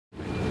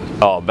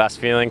Oh, best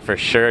feeling for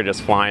sure,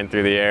 just flying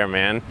through the air,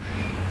 man.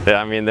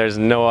 I mean, there's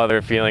no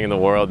other feeling in the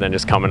world than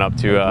just coming up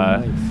to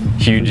a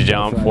huge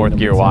jump, fourth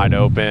gear wide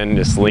open,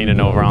 just leaning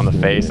over on the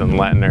face and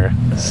letting her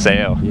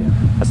sail.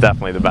 That's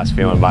definitely the best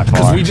feeling by far.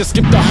 Cause we just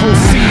skipped the whole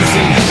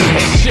season,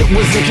 and shit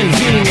was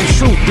inconvenient.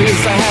 Truth is,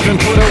 I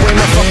haven't put her in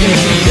a fucking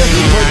heater.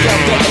 Break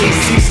out the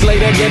AC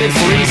Slater, get it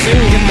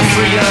freezing. Get the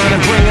Freon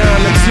and bring on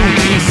the 2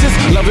 pieces.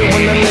 Love it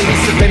when the ladies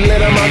sit, they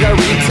let them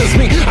margaritas.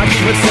 Me, I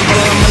keep it simple,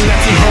 I'm a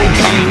Nazi whole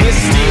genius.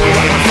 Still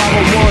rockin'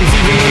 501s,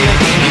 even in the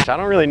heat. I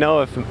don't really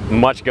know if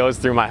much goes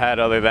through my head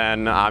other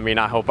than, I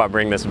mean, I hope I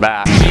bring this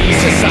back.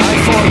 Jesus,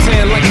 iPhone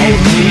 10 like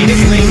OG.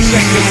 This name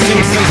check the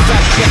Simpsons,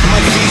 fact check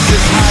my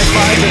thesis. High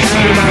five the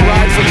team, I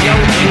ride for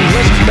young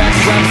English.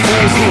 Backstrap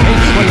fools who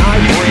hate when I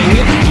bring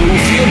it.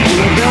 Bluefield,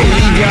 Blue, they'll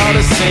leave y'all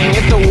to sing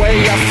it. The way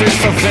I fish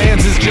for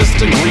fans is just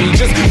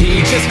egregious. He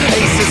just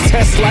aces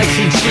test like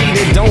he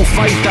cheated. Don't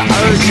fight the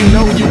urge, you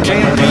know you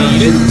can't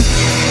beat it.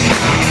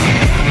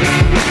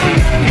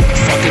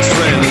 Fuck it,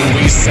 friend,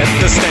 we set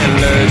the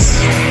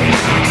standards.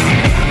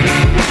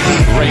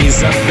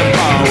 Raise up the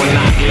bar, we're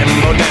not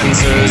limbo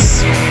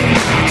dancers.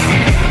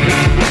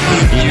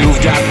 You've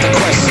got the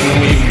question,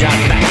 we've got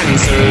the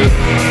answer.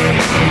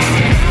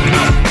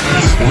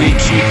 We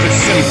keep it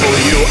simple,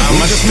 you are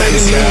much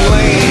fancier.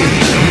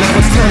 Now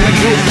it's time to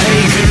go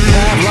pave it.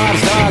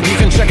 Pavlov's dog, you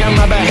can check out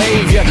my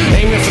behavior.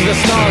 Aiming for the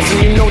stars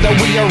and you know that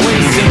we are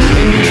racing.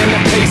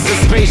 Indiana Pacers,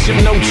 spaceship,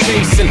 no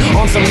chasing.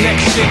 On some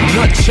next shit,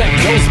 nut check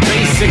those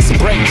basics.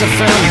 Break the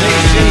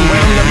foundation,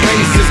 round the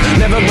bases.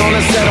 Never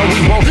gonna settle,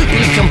 we won't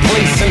be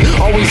complacent.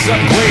 Always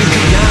upgrade,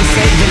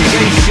 Beyonce and J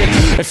shit.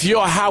 If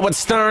you're Howard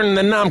Stern,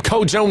 then I'm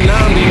Kojo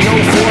Nandi. No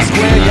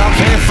Foursquare, y'all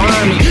can't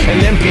find me. An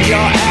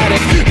NPR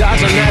addict,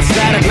 dodging that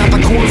static. Not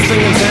the coolest thing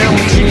in town,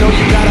 but you know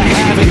you gotta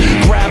have it.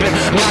 Grab it,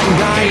 like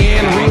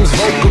Diane Reeves,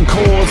 vocal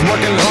cords.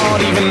 Working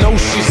hard even though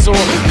she's sore.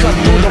 Cut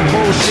through the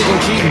bullshit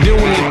and keep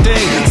doing your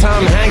thing.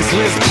 Tom Hanks,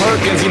 Liz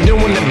Perkins, you're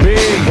doing it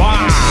big.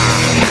 Wow.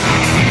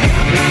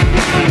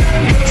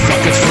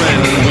 Fuck it,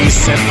 friend, we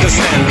set the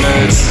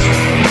standards.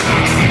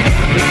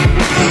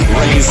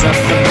 Raise up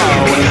the bar,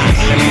 we're not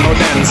limbo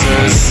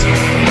dancers.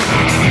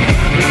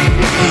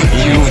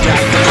 You've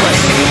got the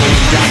question,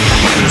 we've got the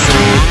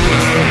answer.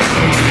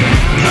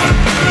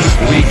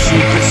 We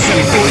keep it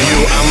simple, you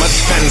are much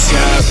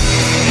fancier.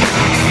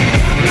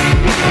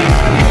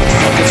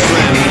 Fuck it,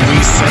 friend, we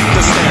set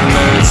the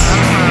standards.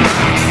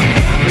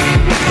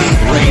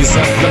 Raise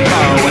up the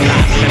bar, we're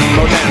not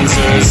limbo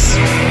dancers.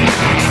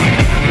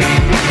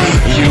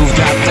 You've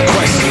got the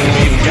question,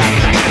 we've got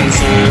the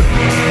answer.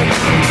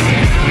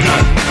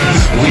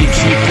 We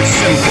keep it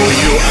simple,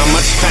 you are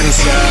much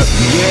fancier.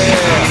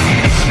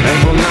 Yeah,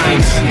 April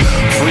 9th,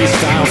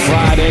 Freestyle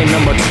Friday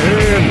number 10.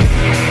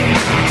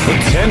 The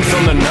 10th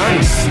on the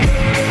 9th.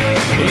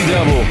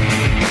 E-dubble,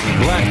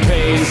 Black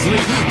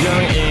Paisley,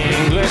 Young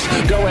English.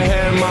 Go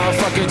ahead,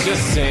 motherfucker,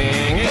 just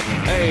sing it.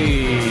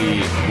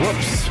 Hey,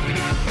 whoops.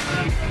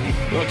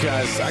 Look,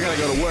 guys, I gotta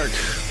go to work.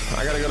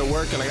 I gotta go to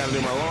work and I gotta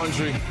do my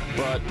laundry,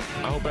 but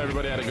I hope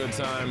everybody had a good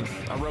time.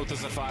 I wrote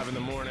this at 5 in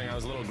the morning. I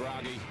was a little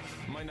groggy.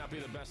 Might not be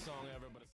the best song ever, but